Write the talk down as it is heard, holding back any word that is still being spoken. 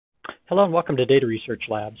Hello and welcome to Data Research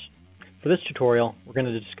Labs. For this tutorial, we're going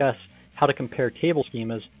to discuss how to compare table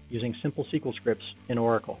schemas using simple SQL scripts in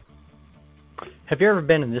Oracle. Have you ever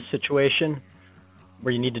been in this situation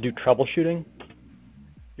where you need to do troubleshooting?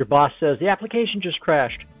 Your boss says, the application just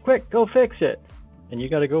crashed. Quick, go fix it. And you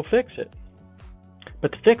got to go fix it.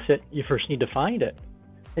 But to fix it, you first need to find it.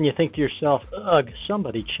 And you think to yourself, ugh,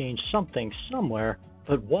 somebody changed something somewhere,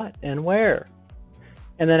 but what and where?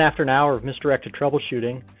 And then after an hour of misdirected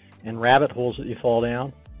troubleshooting and rabbit holes that you fall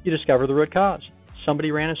down, you discover the root cause.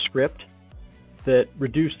 Somebody ran a script that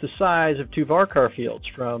reduced the size of two varchar fields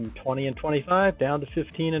from 20 and 25 down to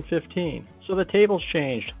 15 and 15. So the tables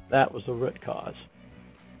changed. That was the root cause.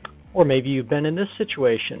 Or maybe you've been in this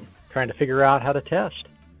situation, trying to figure out how to test.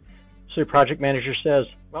 So your project manager says,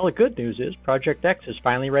 well, the good news is Project X is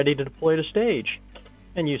finally ready to deploy to stage.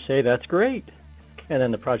 And you say, that's great. And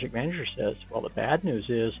then the project manager says, well, the bad news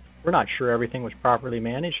is we're not sure everything was properly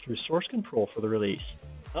managed through source control for the release.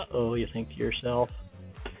 Uh-oh, you think to yourself.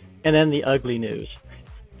 And then the ugly news.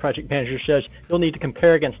 Project manager says you'll need to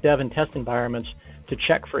compare against dev and test environments to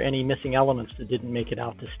check for any missing elements that didn't make it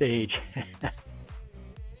out to stage.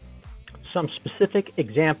 Some specific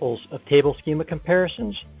examples of table schema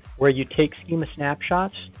comparisons where you take schema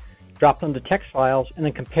snapshots, drop them to text files, and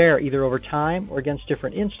then compare either over time or against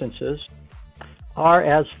different instances are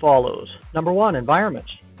as follows. Number one,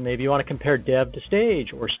 environments. Maybe you want to compare dev to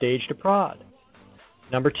stage or stage to prod.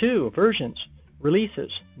 Number two, versions,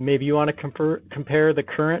 releases. Maybe you want to compare the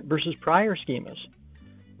current versus prior schemas.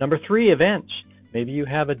 Number three, events. Maybe you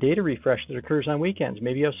have a data refresh that occurs on weekends.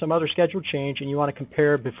 Maybe you have some other schedule change and you want to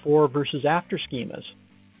compare before versus after schemas.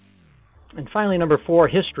 And finally, number four,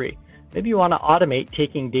 history. Maybe you want to automate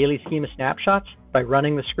taking daily schema snapshots by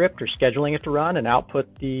running the script or scheduling it to run and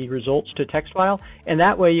output the results to a text file. And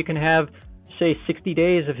that way you can have, say, 60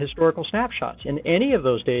 days of historical snapshots. And any of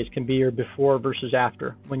those days can be your before versus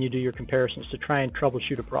after when you do your comparisons to try and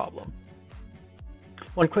troubleshoot a problem.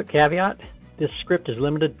 One quick caveat, this script is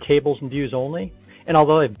limited to tables and views only. And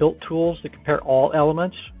although I've built tools that compare all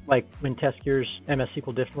elements, like WinTestGear's MS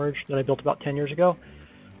SQL Diff merge that I built about 10 years ago,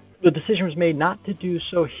 the decision was made not to do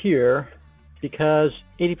so here because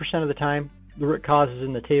 80% of the time the root cause is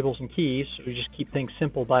in the tables and keys, so we just keep things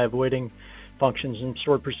simple by avoiding functions and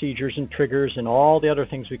stored procedures and triggers and all the other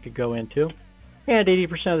things we could go into. And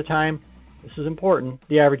 80% of the time, this is important,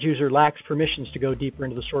 the average user lacks permissions to go deeper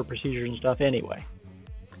into the stored procedures and stuff anyway.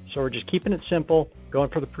 So we're just keeping it simple, going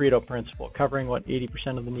for the Pareto principle, covering what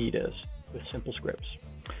 80% of the need is with simple scripts.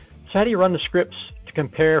 So how do you run the scripts to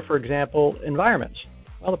compare, for example, environments?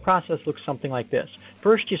 Well, the process looks something like this.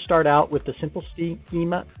 First, you start out with the simple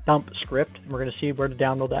schema dump script, and we're going to see where to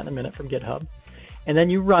download that in a minute from GitHub. And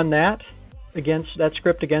then you run that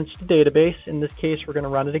script against the database. In this case, we're going to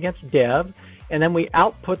run it against dev. And then we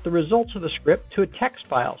output the results of the script to a text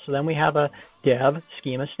file. So then we have a dev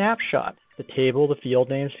schema snapshot, the table, the field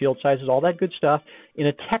names, field sizes, all that good stuff in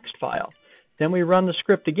a text file. Then we run the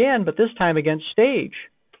script again, but this time against stage.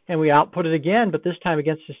 And we output it again, but this time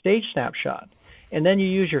against the stage snapshot. And then you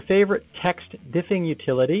use your favorite text diffing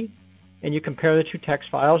utility, and you compare the two text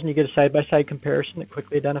files, and you get a side-by-side comparison that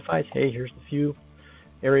quickly identifies, hey, here's the few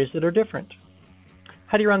areas that are different.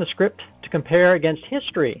 How do you run the script to compare against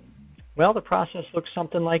history? Well, the process looks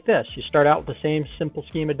something like this. You start out with the same simple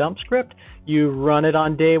schema dump script. You run it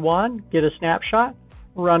on day one, get a snapshot.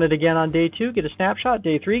 Run it again on day two, get a snapshot.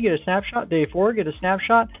 Day three, get a snapshot. Day four, get a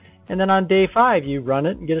snapshot. And then on day five, you run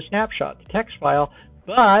it and get a snapshot, the text file.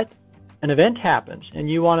 But an event happens and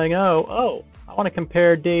you want to know, oh, I want to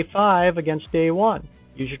compare day 5 against day 1.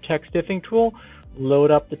 Use your text diffing tool,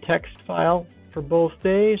 load up the text file for both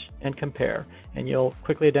days and compare, and you'll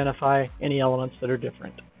quickly identify any elements that are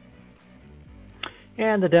different.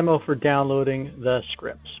 And the demo for downloading the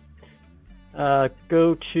scripts.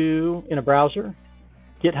 Go to, in a browser,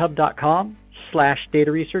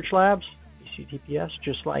 github.com/dataresearchlabs, HTTPS,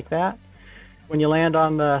 just like that. When you land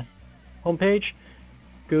on the homepage,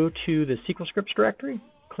 go to the SQL scripts directory,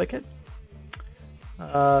 click it.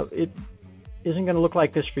 It isn't going to look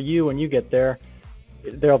like this for you when you get there.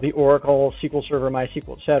 There'll be Oracle, SQL Server,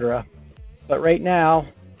 MySQL, etc. But right now,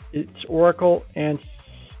 it's Oracle and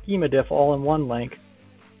Schema Diff all in one link.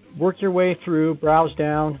 Work your way through, browse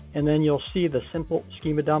down, and then you'll see the simple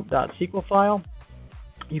schemadump.sql file.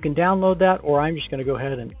 You can download that, or I'm just going to go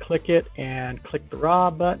ahead and click it and click the raw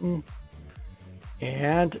button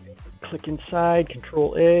and click inside,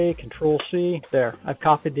 Control A, Control C. There, I've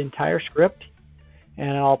copied the entire script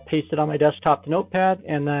and I'll paste it on my desktop to Notepad,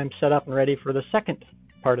 and then I'm set up and ready for the second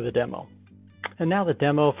part of the demo. And now the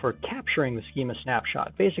demo for capturing the schema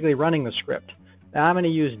snapshot, basically running the script. Now I'm going to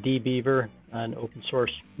use dbeaver an open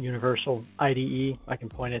source universal IDE. I can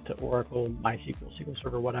point it to Oracle, MySQL, SQL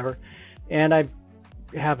Server, whatever. And I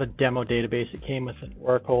have a demo database that came with an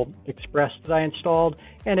Oracle Express that I installed,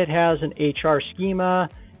 and it has an HR schema,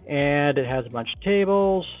 and it has a bunch of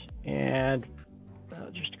tables, and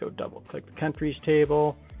just to go double click the countries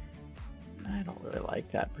table. I don't really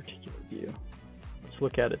like that particular view. Let's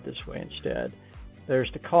look at it this way instead.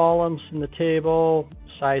 There's the columns in the table,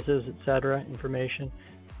 sizes, etc., information.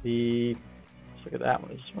 Let's look at that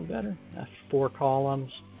one. Is this one better? 4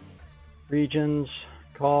 columns, regions,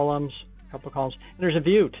 columns, a couple of columns. And there's a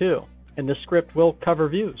view too. And this script will cover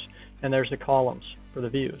views. And there's the columns for the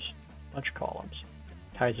views. A bunch of columns.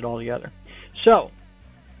 Ties it all together. So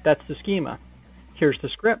that's the schema. Here's the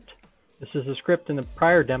script. This is the script in the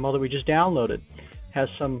prior demo that we just downloaded. It has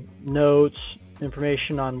some notes,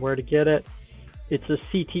 information on where to get it. It's a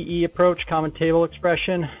CTE approach, common table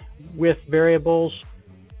expression, with variables.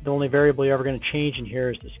 The only variable you're ever going to change in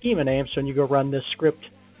here is the schema name. So when you go run this script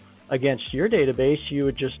against your database, you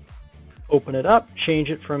would just open it up, change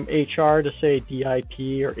it from HR to say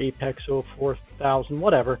DIP or Apex 04000,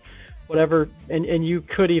 whatever, and you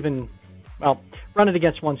could even, well, run it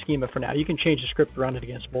against one schema for now. You can change the script to run it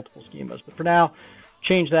against multiple schemas, but for now,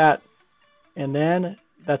 change that, and then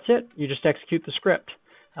that's it. You just execute the script.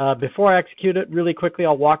 Before I execute it, really quickly,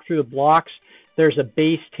 I'll walk through the blocks. There's a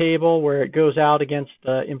base table where it goes out against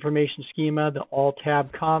the information schema, the all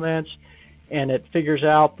tab comments, and it figures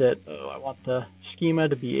out that, I want the schema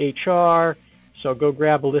to be HR, so go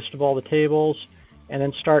grab a list of all the tables, and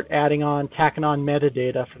then start tacking on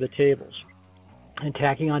metadata for the tables, and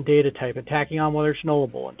tacking on data type, and tacking on whether it's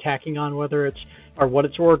nullable, and tacking on whether it's, or what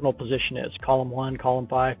its ordinal position is, column 1, column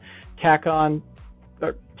 5, tack on,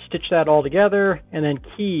 or stitch that all together, and then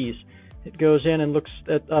keys. It goes in and looks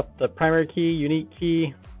up the primary key, unique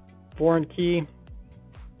key, foreign key,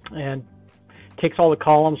 and takes all the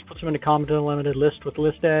columns, puts them in a common delimited list with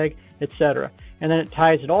list tag, etc. And then it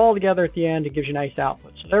ties it all together at the end and gives you a nice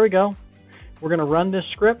output. So there we go. We're going to run this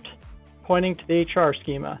script pointing to the HR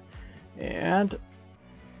schema. And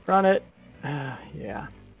run it. Yeah,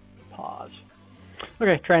 pause.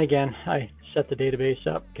 Okay, trying again. I set the database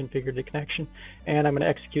up, configured the connection, and I'm going to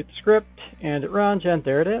execute the script, and it runs, and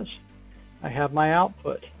there it is. I have my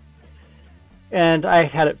output. And I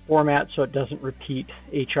had it format so it doesn't repeat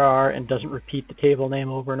HR and doesn't repeat the table name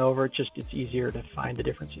over and over. It's easier to find the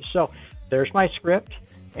differences. So there's my script,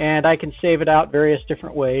 and I can save it out various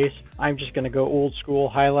different ways. I'm just going to go old school,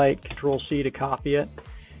 highlight, Control-C to copy it,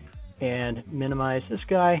 and minimize this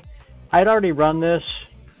guy. I'd already run this,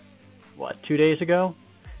 2 days ago?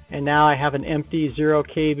 And now I have an empty 0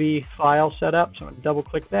 KB file set up. So I'm going to double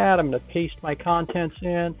click that. I'm going to paste my contents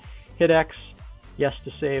in, hit X, yes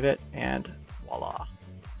to save it, and voila.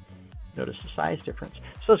 Notice the size difference.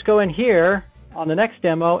 So let's go in here on the next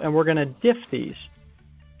demo, and we're going to diff these.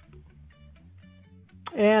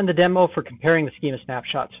 And the demo for comparing the schema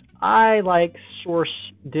snapshots. I like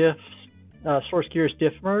SourceGear's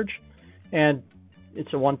diff merge, and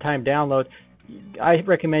it's a one-time download. I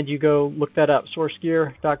recommend you go look that up,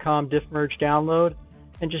 sourcegear.com diff merge download,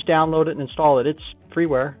 and just download it and install it. It's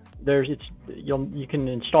freeware. You can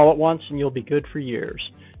install it once and you'll be good for years.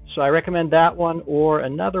 So I recommend that one, or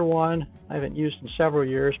another one I haven't used in several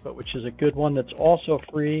years, but which is a good one that's also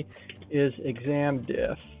free, is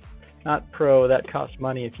ExamDiff. Not Pro, that costs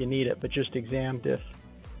money if you need it, but just ExamDiff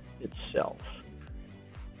itself.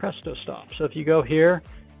 Presto stop. So if you go here,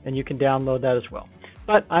 and you can download that as well.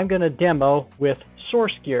 But I'm going to demo with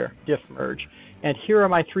SourceGear diff merge. And here are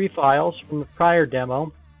my 3 files from the prior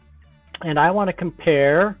demo. And I want to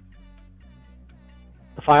compare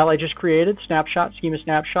the file I just created, snapshot, schema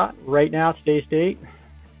snapshot, right now, today's date,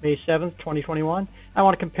 May 7th, 2021. I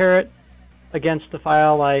want to compare it against the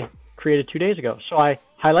file I created 2 days ago. So I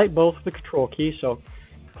highlight both with the control key. So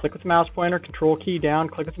click with the mouse pointer, control key down,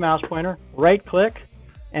 click with the mouse pointer, right click.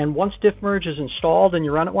 And once diff merge is installed and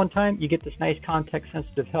you run it one time, you get this nice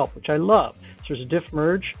context-sensitive help, which I love. So there's a diff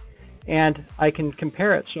merge, and I can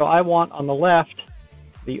compare it. So I want on the left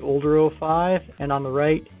the older 05, and on the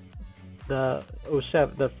right the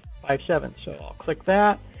 07, the 57. So I'll click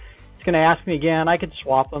that. It's going to ask me again. I could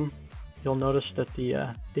swap them. You'll notice that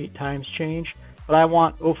the date times change, but I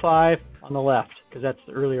want 05 on the left because that's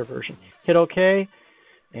the earlier version. Hit OK,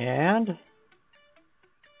 and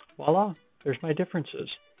voila. There's my differences.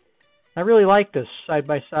 I really like this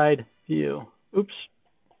side-by-side view. Oops.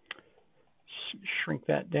 Shrink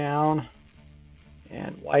that down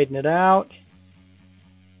and widen it out.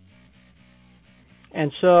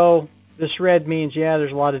 And so this red means, yeah,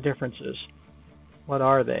 there's a lot of differences. What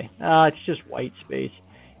are they? It's just white space.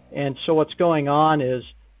 And so what's going on is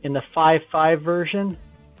In the 5.5 version,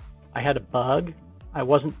 I had a bug. I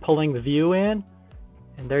wasn't pulling the view in,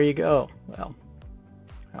 and there you go. Well,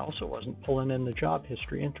 I also wasn't pulling in the job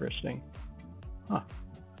history. Interesting. Huh.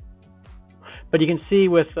 But you can see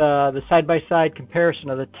with the side-by-side comparison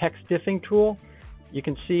of the text diffing tool, you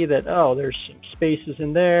can see that, oh, there's some spaces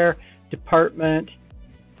in there. Department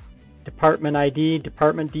ID,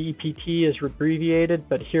 department DEPT is abbreviated,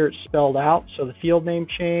 but here it's spelled out. So the field name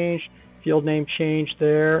changed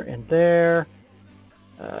there and there.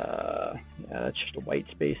 Yeah, that's just a white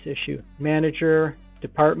space issue. Manager,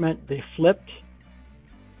 department, they flipped.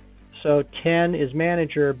 So 10 is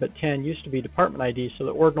manager, but 10 used to be department ID, so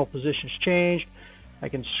the ordinal positions changed. I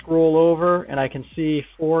can scroll over and I can see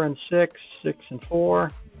 4 and 6, 6 and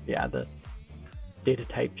 4. Yeah, the data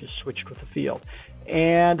type just switched with the field.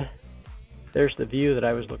 And there's the view that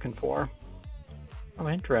I was looking for. Oh,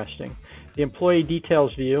 interesting. The employee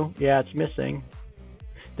details view, yeah, it's missing.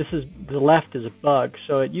 This is, the left is a bug,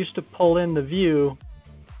 so it used to pull in the view,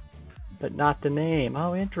 but not the name.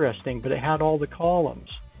 Oh, interesting, but it had all the columns.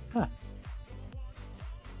 Huh.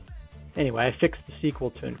 Anyway, I fixed the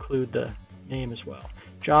SQL to include the name as well.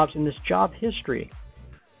 Jobs, in this job history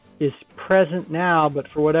is present now, but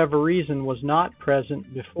for whatever reason was not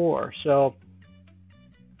present before. So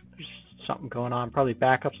there's something going on, probably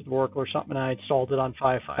backups with Oracle or something, and I installed it on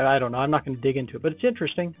 5.5. I don't know, I'm not going to dig into it, but it's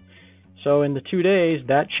interesting. So in the 2 days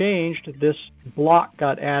that changed, this block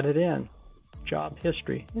got added in. Job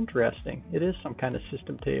history, interesting. It is some kind of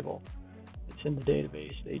system table. It's in the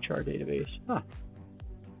database, the HR database. Huh.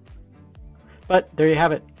 But there you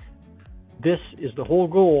have it. This is the whole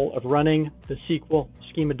goal of running the SQL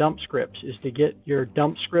schema dump scripts, is to get your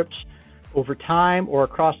dump scripts over time or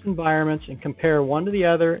across environments and compare one to the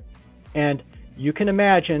other. And you can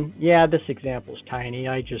imagine, yeah, this example is tiny.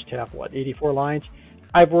 I just have, what, 84 lines?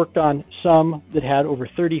 I've worked on some that had over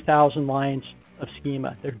 30,000 lines of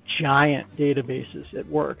schema. They're giant databases at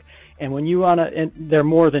work. And when you want to, and they're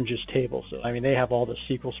more than just tables. So, I mean, they have all the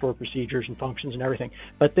SQL store procedures and functions and everything.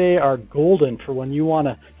 But they are golden for when you want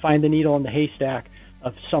to find the needle in the haystack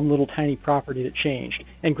of some little tiny property that changed.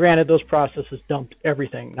 And granted, those processes dumped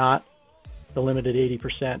everything, not the limited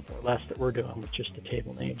 80% or less that we're doing with just the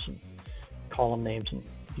table names and column names and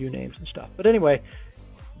view names and stuff. But anyway,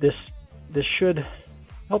 this should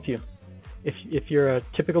help you. If you're a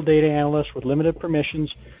typical data analyst with limited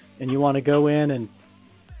permissions and you want to go in and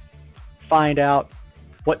find out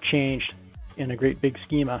what changed in a great big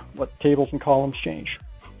schema, what tables and columns change.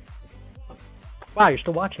 Wow, you're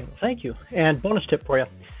still watching. Well, thank you. And bonus tip for you.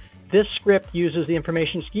 This script uses the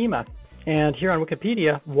information schema. And here on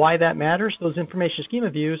Wikipedia, why that matters, those information schema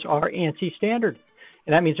views are ANSI standard.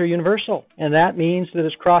 And that means they're universal. And that means that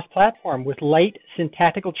it's cross-platform. With light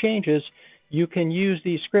syntactical changes, you can use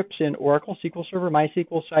these scripts in Oracle, SQL Server,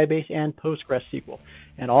 MySQL, Sybase, and PostgreSQL.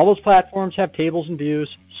 And all those platforms have tables and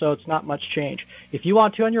views, so it's not much change. If you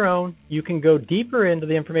want to on your own, you can go deeper into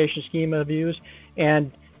the information schema views,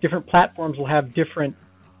 and different platforms will have different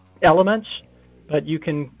elements, but you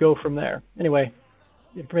can go from there. Anyway,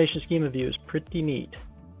 information schema view is pretty neat.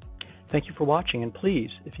 Thank you for watching, and please,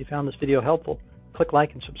 if you found this video helpful, click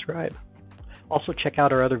like and subscribe. Also check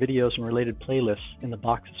out our other videos and related playlists in the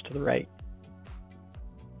boxes to the right.